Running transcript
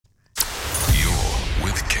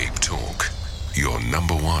Your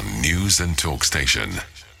number one news and talk station.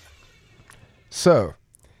 So,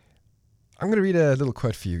 I'm going to read a little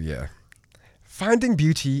quote for you here. Finding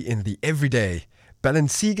beauty in the everyday.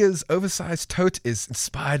 Balenciaga's oversized tote is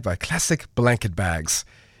inspired by classic blanket bags.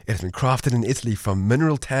 It has been crafted in Italy from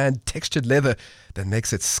mineral tanned textured leather that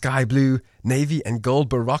makes its sky blue, navy and gold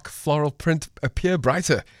baroque floral print appear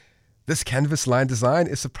brighter. This canvas-lined design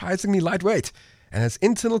is surprisingly lightweight and has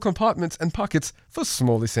internal compartments and pockets for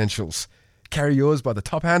small essentials. Carry yours by the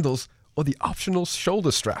top handles or the optional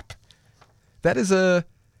shoulder strap. That is a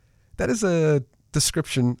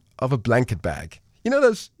description of a blanket bag.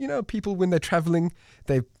 People when they're traveling,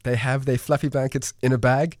 they have their fluffy blankets in a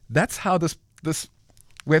bag. That's how this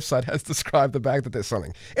website has described the bag that they're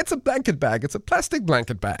selling. It's a blanket bag. It's a plastic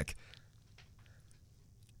blanket bag.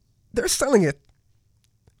 They're selling it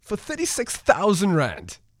for 36,000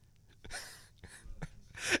 Rand.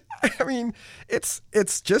 I mean, it's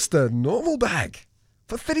just a normal bag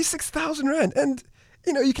for 36,000 Rand. And,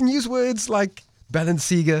 you can use words like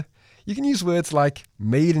Balenciaga. You can use words like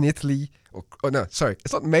made in Italy.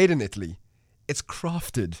 It's not made in Italy. It's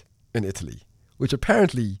crafted in Italy, which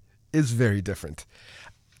apparently is very different.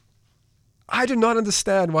 I do not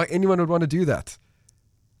understand why anyone would want to do that.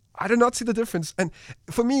 I do not see the difference. And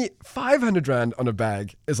for me, 500 Rand on a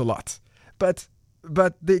bag is a lot. But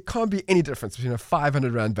there can't be any difference between a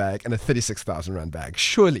 500 Rand bag and a 36,000 Rand bag.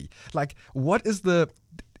 Surely. Like, is there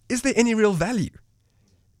any real value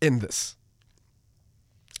in this?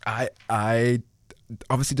 I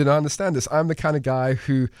obviously did not understand this. I'm the kind of guy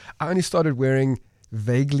who I only started wearing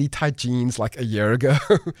vaguely tight jeans like a year ago.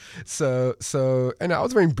 And I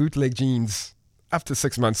was wearing bootleg jeans up to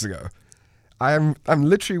 6 months ago. I'm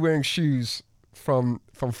literally wearing shoes from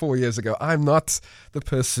 4 years ago. I'm not the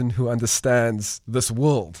person who understands this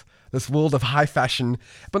world of high fashion,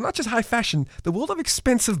 but not just high fashion, the world of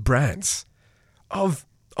expensive brands, of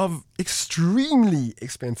extremely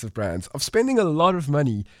expensive brands, of spending a lot of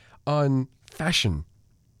money on fashion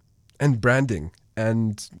and branding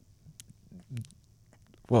and,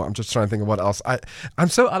 well, I'm just trying to think of what else. I'm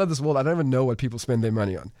so out of this world, I don't even know what people spend their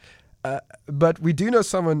money on. But we do know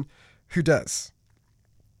someone who does.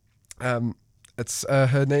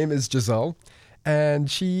 Her name is Gisele, and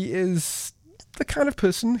she is the kind of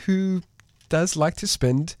person who does like to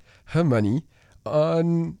spend her money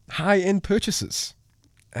on high-end purchases.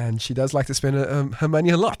 And she does like to spend her money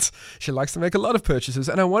a lot. She likes to make a lot of purchases.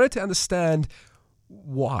 And I wanted to understand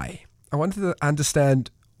why. I wanted to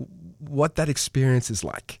understand what that experience is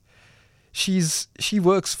like. She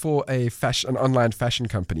works for an online fashion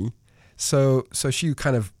company. So she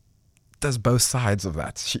kind of does both sides of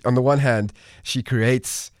that. On the one hand, she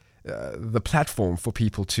creates the platform for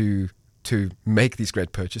people to make these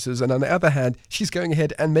great purchases. And on the other hand, she's going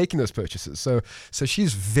ahead and making those purchases. So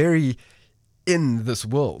she's very in this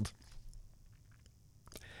world.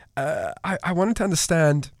 I wanted to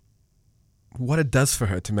understand what it does for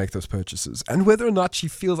her to make those purchases and whether or not she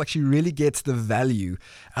feels like she really gets the value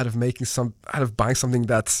out of buying something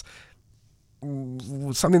that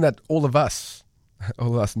all of us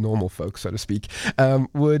normal folks, so to speak,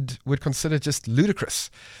 would consider just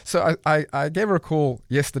ludicrous. So I gave her a call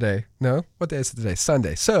yesterday. No, what day is it today?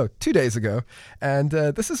 Sunday. So 2 days ago. And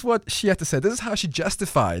this is what she had to say. This is how she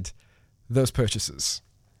justified those purchases.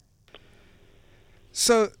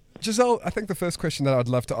 So, Gisele, I think the first question that I'd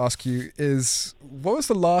love to ask you is, what was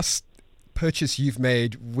the last purchase you've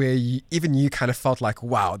made where even you kind of felt like,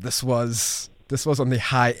 wow, this was on the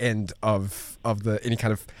high end of any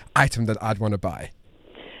kind of item that I'd want to buy?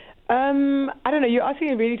 I don't know. You're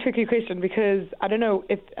asking a really tricky question because I don't know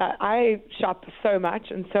if I shop so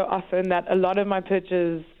much and so often that a lot of my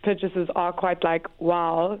purchases are quite like,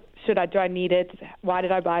 wow, do I need it? Why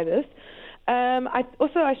did I buy this?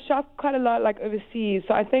 I shop quite a lot like overseas.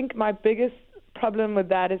 So I think my biggest problem with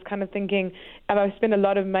that is kind of thinking if I spend a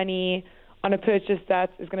lot of money on a purchase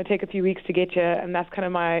that is going to take a few weeks to get here, and that's kind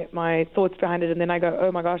of my thoughts behind it. And then I go,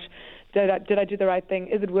 oh my gosh, did I do the right thing?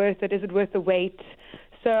 Is it worth it? Is it worth the wait?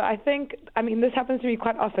 So I think, this happens to me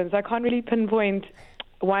quite often, so I can't really pinpoint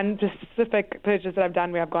one specific purchase that I've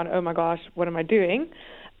done where I've gone, oh my gosh, what am I doing?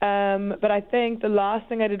 But I think the last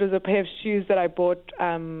thing I did was a pair of shoes that I bought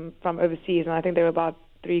from overseas, and I think they were about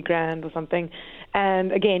 $3,000 or something.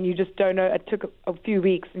 And again, you just don't know. It took a few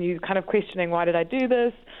weeks, and you're kind of questioning, why did I do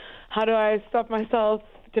this? How do I stop myself?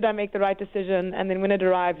 Did I make the right decision? And then when it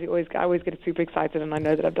arrives, I always get super excited, and I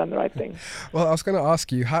know that I've done the right thing. Well, I was going to ask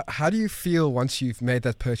you, how do you feel once you've made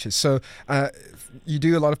that purchase? So you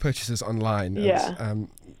do a lot of purchases online. Yeah.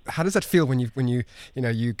 How does that feel when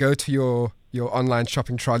you go to your online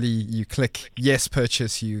shopping trolley, you click yes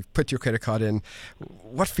purchase, you put your credit card in.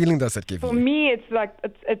 What feeling does that give you? For me, it's like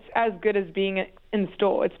it's as good as being in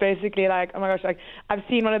store. It's basically like, oh my gosh, like I've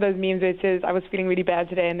seen one of those memes where it says I was feeling really bad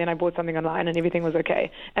today and then I bought something online and everything was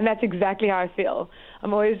okay. And that's exactly how I feel.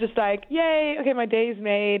 I'm always just like, yay, okay, my day's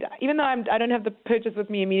made. Even though I don't have the purchase with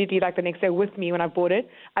me immediately, like the next day with me when I bought it,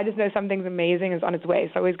 I just know something's amazing is on its way.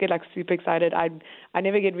 So I always get like super excited. I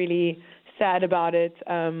never get really sad about it.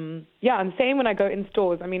 And same when I go in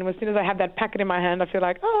stores. I mean, as soon as I have that packet in my hand, I feel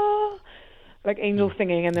like, like angels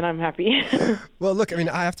singing, and then I'm happy. Well, look, I mean,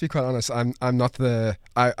 I have to be quite honest. I'm not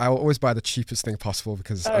I always buy the cheapest thing possible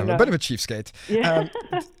because I'm a bit of a cheapskate. Yeah.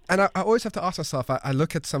 And I always have to ask myself, I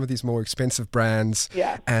look at some of these more expensive brands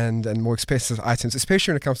and more expensive items,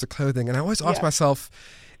 especially when it comes to clothing, and I always ask myself,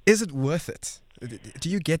 is it worth it? Do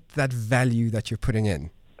you get that value that you're putting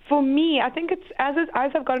in? For me, I think it's as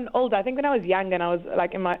I've gotten older. I think when I was younger and I was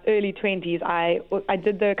like in my early 20s, I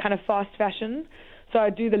did the kind of fast fashion. So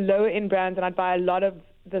I'd do the lower end brands and I'd buy a lot of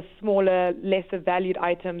the smaller, lesser valued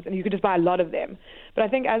items, and you could just buy a lot of them. But I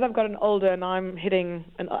think as I've gotten older and I'm hitting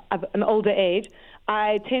an older age,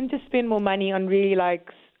 I tend to spend more money on really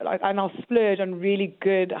and I'll splurge on really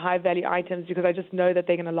good high value items because I just know that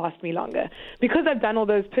they're going to last me longer. Because I've done all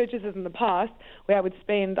those purchases in the past where I would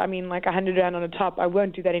spend, like 100 Rand on a top, I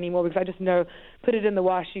won't do that anymore because I just know, put it in the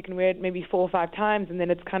wash, you can wear it maybe 4 or 5 times and then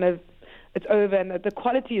it's over and the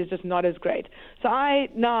quality is just not as great. So I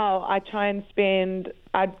try and spend,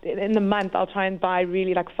 in the month, I'll try and buy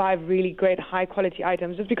really 5 really great high quality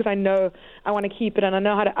items just because I know I want to keep it and I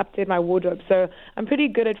know how to update my wardrobe. So I'm pretty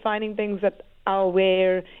good at finding things that I'll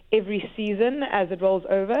wear every season as it rolls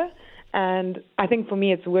over. And I think for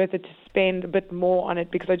me it's worth it to spend a bit more on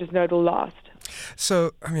it because I just know it'll last.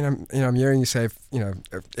 So, I mean, I'm hearing you say,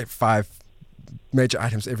 5 major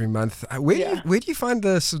items every month. Where do you find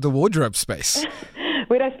the wardrobe space?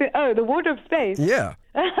 Where do I spend? Oh, the wardrobe space. Yeah.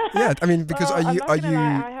 I mean, because I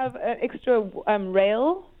have an extra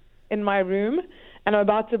rail in my room, and I'm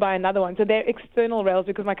about to buy another one. So they're external rails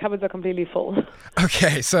because my cupboards are completely full.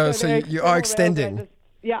 Okay, so you are extending.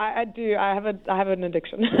 Yeah, I do. I have an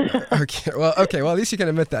addiction. Okay. Well, at least you can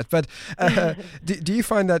admit that. But do you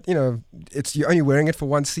find that you're only wearing it for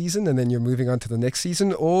one season and then you're moving on to the next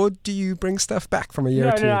season, or do you bring stuff back from a year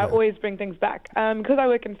or two ago? No, I always bring things back. Because I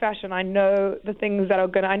work in fashion, I know the things that are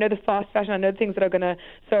gonna. I know the fast fashion. I know the things that are gonna.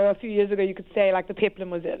 So a few years ago, you could say like the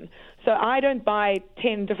peplum was in. So I don't buy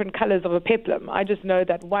 10 different colors of a peplum. I just know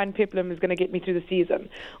that one peplum is going to get me through the season.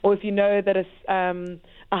 Or if you know that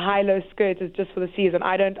a high-low skirt is just for the season.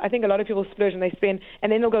 I think a lot of people splurge and they spend,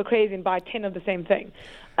 and then they'll go crazy and buy 10 of the same thing.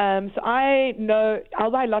 So I know I'll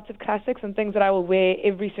buy lots of classics and things that I will wear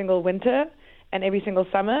every single winter and every single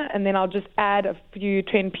summer, and then I'll just add a few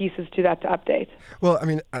trend pieces to that to update. Well, I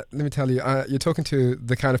mean, let me tell you, you're talking to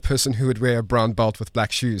the kind of person who would wear a brown belt with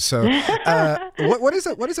black shoes. So what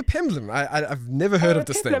is a peplum? I've never heard of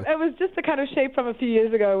this thing. It was just the kind of shape from a few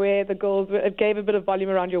years ago where the girls, it gave a bit of volume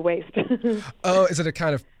around your waist. Oh, is it a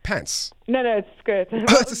kind of pants? No, it's a skirt.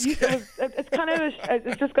 Oh, it's a skirt. It's kind of,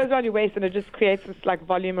 it just goes around your waist and it just creates this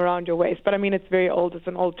volume around your waist. But I mean, it's very old. It's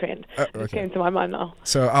an old trend. It came to my mind now.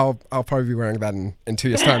 So I'll probably be wearing that in 2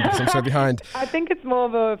 years' time because I'm so behind. I think it's more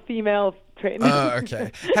of a female trend. Oh,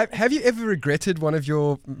 okay. Have you ever regretted one of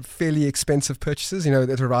your fairly expensive purchases?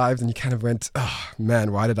 That arrived and you kind of went, oh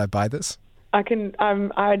man, why did I buy this? I don't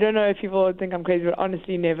know if people would think I'm crazy, but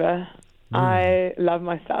honestly, never. I love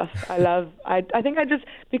my stuff. I think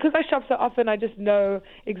because I shop so often, I just know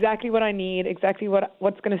exactly what I need, exactly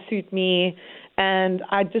what's going to suit me, and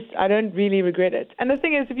I don't really regret it. And the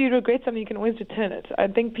thing is, if you regret something, you can always return it. I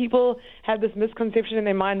think people have this misconception in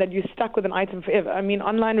their mind that you're stuck with an item forever. I mean,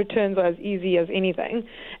 online returns are as easy as anything,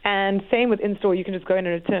 and same with in-store, you can just go in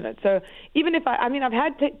and return it. So even if I've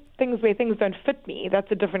had things where things don't fit me, that's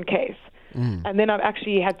a different case. And then I've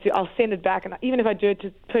actually I'll send it back. And even if I do it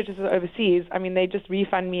to purchases overseas, they just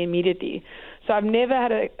refund me immediately. So I've never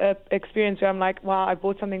had an experience where I'm like, wow, I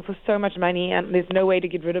bought something for so much money and there's no way to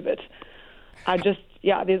get rid of it.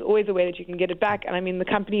 There's always a way that you can get it back. And the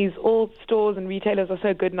companies, all stores and retailers are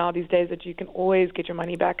so good now these days that you can always get your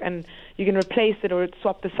money back and you can replace it or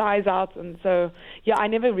swap the size out. And so, I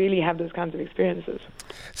never really have those kinds of experiences.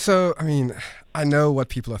 So, I know what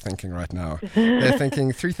people are thinking right now. They're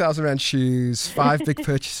thinking 3,000 Rand shoes, 5 big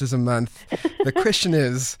purchases a month. The question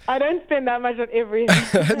is... I don't spend that much on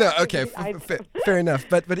everything. No, okay, fair enough.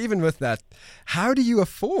 But even with that, how do you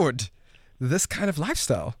afford this kind of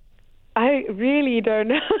lifestyle? I really don't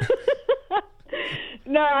know.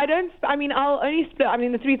 No, I don't. I'll only split.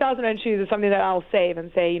 The 3,000 Rand shoes is something that I'll save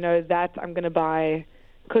and say, that I'm going to buy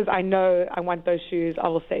because I know I want those shoes. I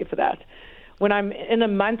will save for that. when I'm in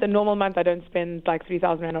a normal month, I don't spend like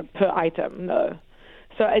 3,000 rand per item. No.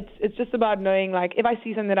 So it's just about knowing, like, if I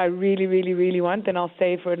see something that I really, really, really want, then I'll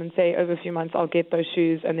save for it and say over a few months I'll get those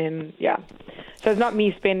shoes, and then, yeah. So it's not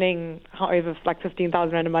me spending, however, like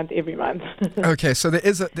 15,000 rand a month every month. Okay, so there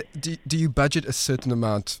is do you budget a certain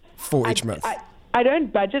amount for each month? I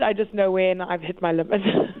don't budget. I just know when I've hit my limit.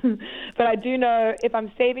 But I do know if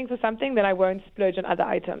I'm saving for something, then I won't splurge on other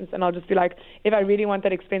items. And I'll just be like, if I really want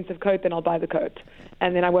that expensive coat, then I'll buy the coat.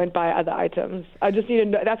 And then I won't buy other items. I just need to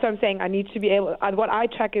know. That's what I'm saying. I need to be able. What I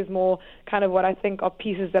track is more kind of what I think are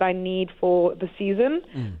pieces that I need for the season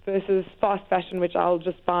versus fast fashion, which I'll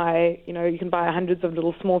just buy. You can buy hundreds of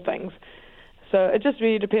little small things. So it just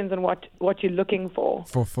really depends on what you're looking for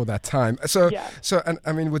that time. So and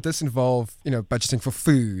I mean, would this involve budgeting for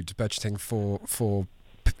food, budgeting for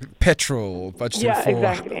petrol, budgeting for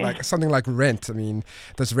exactly. like something like rent? I mean,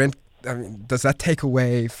 does that take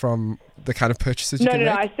away from the kind of purchases you can make?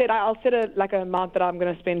 No. I'll set an amount that I'm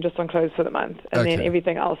going to spend just on clothes for the month, and then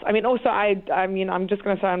everything else. I mean, also I'm just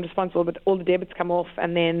going to say I'm responsible, but all the debits come off,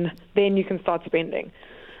 and then you can start spending.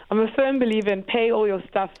 I'm a firm believer in pay all your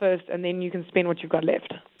stuff first, and then you can spend what you've got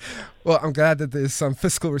left. Well, I'm glad that there's some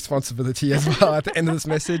fiscal responsibility as well at the end of this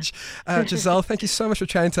message. Gisele, thank you so much for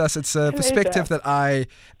chatting to us. It's a perspective that I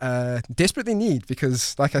desperately need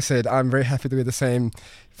because, like I said, I'm very happy to wear the same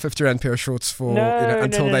 50 Rand pair of shorts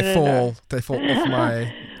until they fall off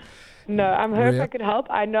my... No, I'm hurt if I could help.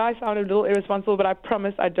 I know I sound a little irresponsible, but I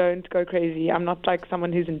promise I don't go crazy. I'm not like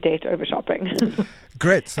someone who's in debt over shopping.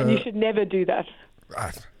 Great. So, and you should never do that.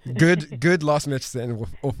 Good last minute to end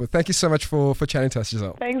off with. Thank you so much for chatting to us,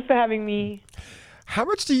 Gisele. Thanks for having me. How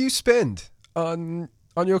much do you spend on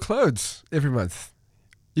your clothes every month?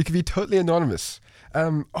 You can be totally anonymous.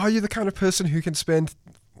 Are you the kind of person who can spend,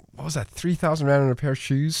 3,000 Rand on a pair of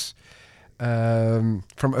shoes from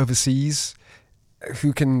overseas?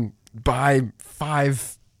 Who can buy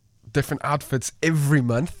 5 different outfits every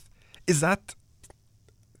month? That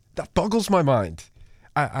boggles my mind.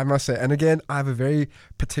 I must say, and again, I have a very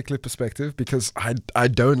particular perspective because I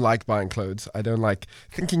don't like buying clothes. I don't like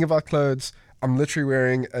thinking about clothes. I'm literally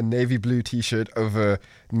wearing a navy blue t-shirt over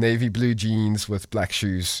navy blue jeans with black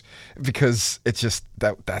shoes because it's just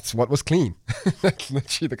that's what was clean. That's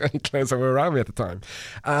literally the only clothes I wore around me at the time.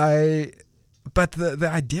 But the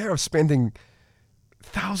idea of spending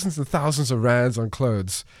thousands and thousands of rands on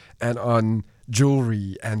clothes and on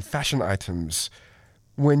jewelry and fashion items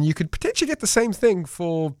when you could potentially get the same thing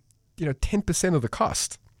for 10% of the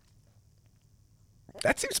cost.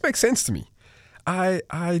 That seems to make sense to me. I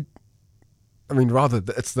mean, rather,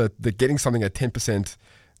 it's the getting something at 10%,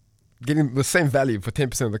 getting the same value for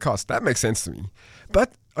 10% of the cost. That makes sense to me.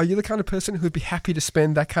 But are you the kind of person who would be happy to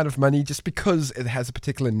spend that kind of money just because it has a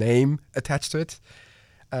particular name attached to it?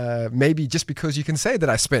 Maybe just because you can say that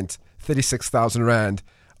I spent 36,000 Rand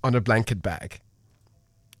on a blanket bag.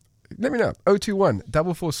 Let me know. 021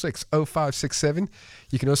 446 0567.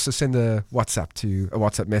 You can also send a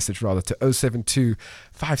WhatsApp message to 072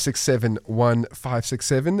 567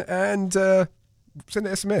 1567 and send an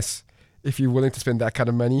SMS if you're willing to spend that kind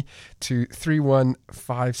of money to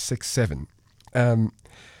 31567.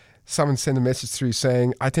 Someone sent a message through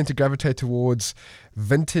saying, I tend to gravitate towards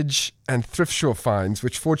vintage and thrift store finds,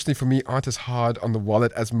 which fortunately for me aren't as hard on the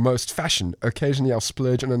wallet as most fashion. Occasionally I'll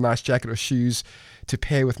splurge on a nice jacket or shoes to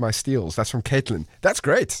pair with my steals. That's from Caitlin. That's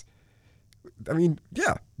great. I mean,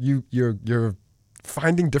 yeah, you're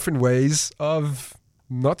finding different ways of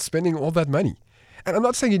not spending all that money. And I'm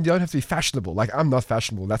not saying you don't have to be fashionable. Like, I'm not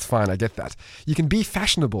fashionable. That's fine. I get that. You can be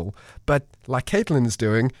fashionable, but like Caitlin is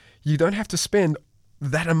doing, you don't have to spend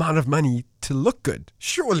that amount of money to look good,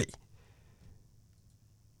 surely.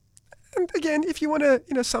 And again, if you want to,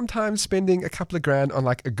 sometimes spending a couple of grand on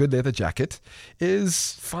like a good leather jacket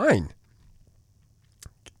is fine.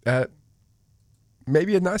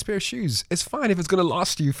 Maybe a nice pair of shoes is fine if it's going to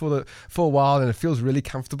last you for a while and it feels really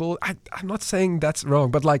comfortable. I'm not saying that's wrong,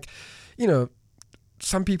 but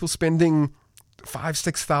some people spending 5,000,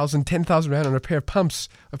 6,000, 10,000 Rand on a pair of pumps,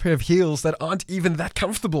 a pair of heels that aren't even that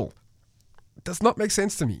comfortable. Does not make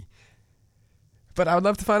sense to me. But I would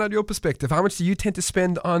love to find out your perspective. How much do you tend to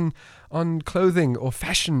spend on clothing or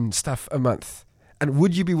fashion stuff a month? And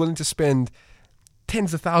would you be willing to spend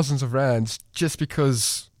tens of thousands of rands just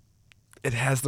because it has the